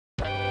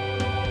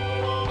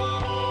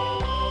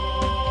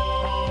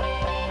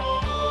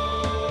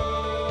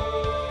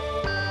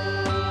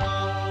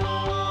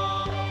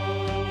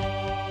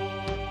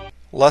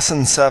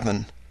Lesson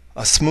 7,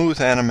 A Smooth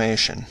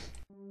Animation.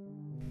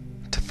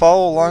 To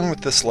follow along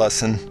with this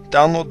lesson,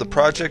 download the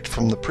project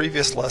from the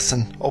previous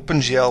lesson,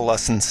 OpenGL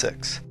Lesson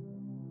 6.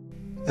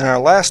 In our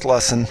last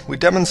lesson, we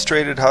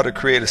demonstrated how to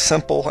create a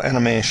simple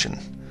animation.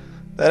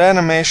 That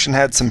animation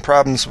had some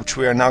problems which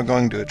we are now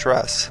going to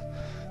address.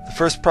 The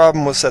first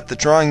problem was that the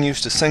drawing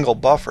used a single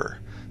buffer.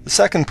 The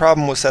second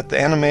problem was that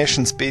the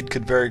animation speed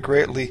could vary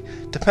greatly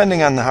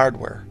depending on the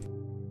hardware.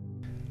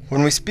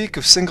 When we speak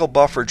of single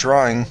buffer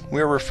drawing, we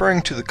are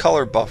referring to the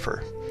color buffer,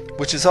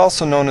 which is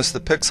also known as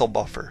the pixel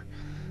buffer.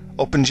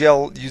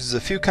 OpenGL uses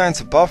a few kinds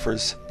of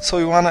buffers, so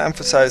we want to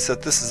emphasize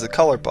that this is a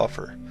color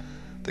buffer.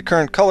 The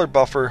current color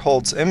buffer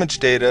holds image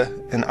data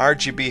in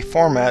RGB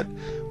format,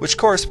 which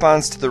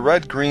corresponds to the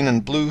red, green,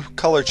 and blue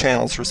color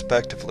channels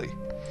respectively.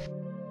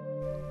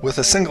 With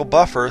a single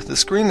buffer, the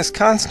screen is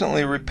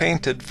constantly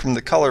repainted from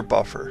the color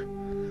buffer.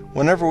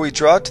 Whenever we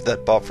draw to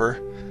that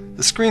buffer,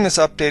 the screen is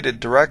updated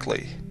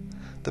directly.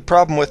 The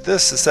problem with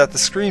this is that the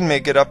screen may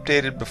get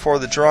updated before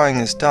the drawing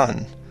is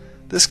done.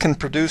 This can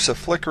produce a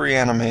flickery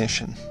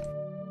animation.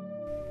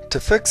 To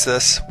fix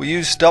this, we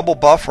use double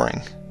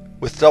buffering.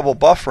 With double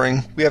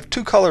buffering, we have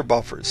two color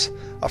buffers,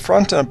 a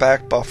front and a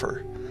back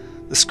buffer.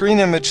 The screen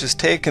image is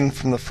taken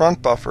from the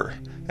front buffer,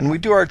 and we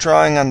do our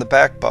drawing on the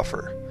back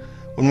buffer.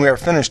 When we are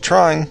finished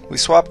drawing, we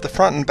swap the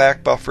front and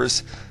back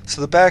buffers, so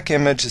the back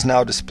image is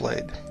now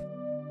displayed.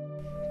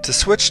 To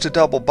switch to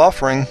double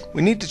buffering,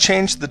 we need to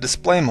change the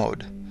display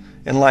mode.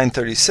 In line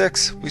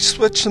 36, we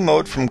switch the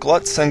mode from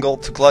GLUT single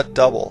to GLUT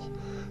double.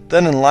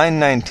 Then in line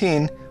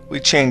 19, we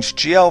change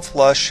GL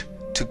flush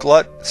to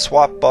GLUT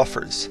swap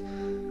buffers.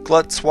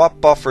 GLUT swap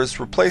buffers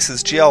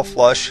replaces GL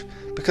flush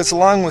because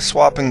along with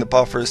swapping the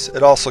buffers,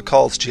 it also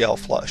calls GL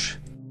flush.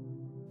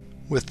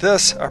 With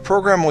this, our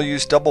program will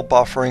use double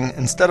buffering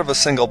instead of a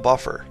single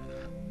buffer.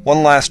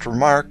 One last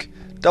remark,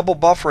 double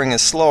buffering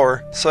is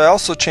slower, so I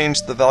also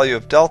changed the value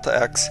of delta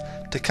x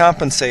to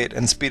compensate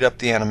and speed up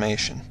the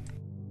animation.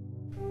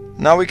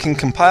 Now we can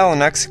compile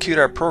and execute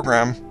our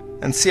program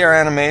and see our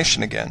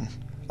animation again.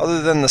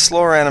 Other than the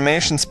slower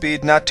animation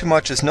speed, not too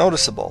much is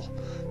noticeable.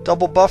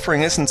 Double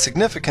buffering isn't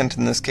significant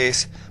in this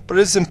case, but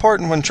it is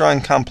important when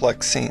drawing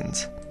complex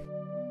scenes.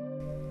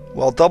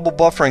 While double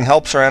buffering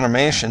helps our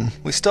animation,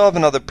 we still have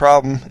another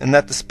problem in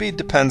that the speed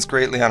depends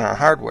greatly on our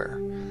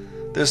hardware.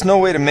 There's no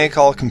way to make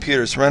all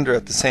computers render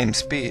at the same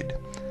speed.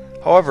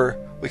 However,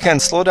 we can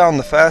slow down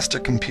the faster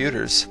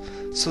computers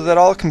so that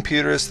all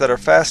computers that are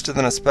faster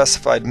than a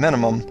specified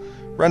minimum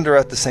render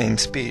at the same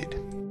speed.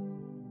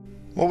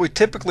 What we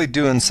typically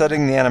do in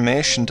setting the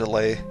animation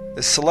delay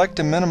is select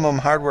a minimum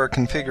hardware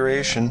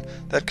configuration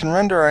that can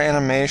render our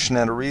animation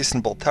at a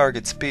reasonable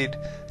target speed,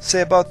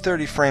 say about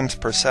 30 frames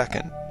per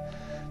second.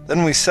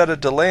 Then we set a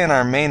delay in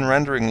our main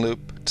rendering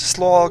loop to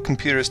slow all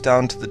computers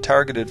down to the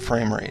targeted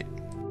frame rate.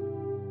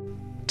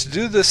 To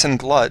do this in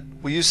GLUT,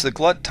 we use the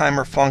GLUT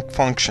timer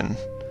function.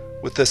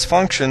 With this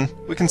function,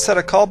 we can set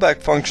a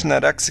callback function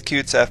that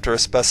executes after a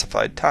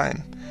specified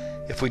time.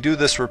 If we do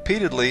this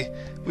repeatedly,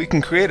 we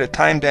can create a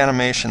timed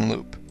animation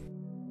loop.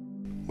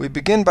 We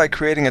begin by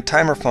creating a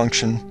timer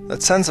function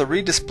that sends a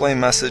redisplay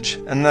message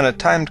and then a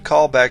timed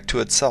callback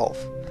to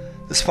itself.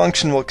 This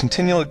function will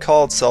continually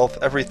call itself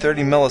every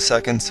 30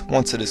 milliseconds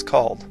once it is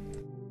called.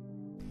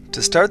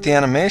 To start the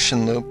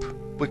animation loop,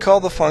 we call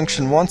the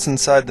function once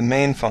inside the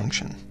main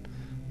function.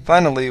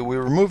 Finally, we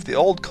remove the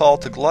old call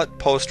to GLUT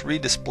post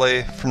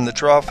redisplay from the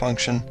draw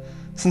function,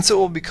 since it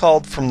will be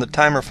called from the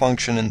timer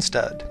function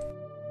instead.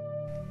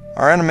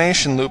 Our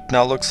animation loop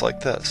now looks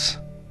like this.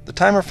 The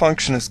timer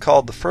function is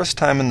called the first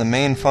time in the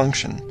main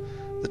function.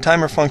 The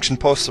timer function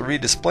posts a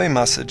redisplay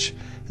message,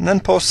 and then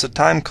posts a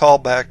time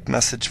callback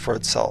message for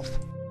itself.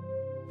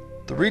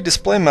 The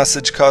redisplay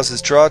message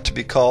causes draw to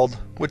be called,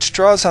 which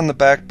draws on the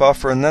back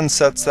buffer and then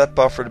sets that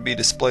buffer to be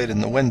displayed in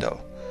the window.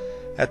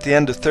 At the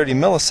end of 30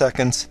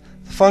 milliseconds,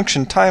 the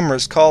function timer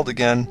is called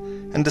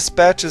again and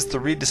dispatches the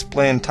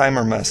redisplay and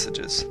timer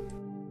messages.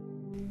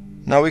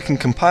 Now we can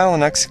compile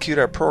and execute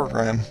our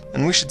program,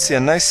 and we should see a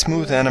nice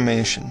smooth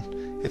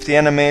animation. If the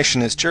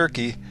animation is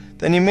jerky,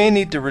 then you may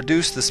need to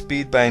reduce the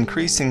speed by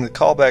increasing the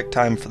callback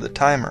time for the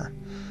timer.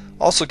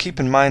 Also keep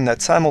in mind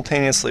that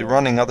simultaneously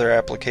running other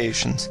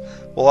applications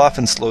will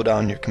often slow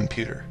down your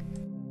computer.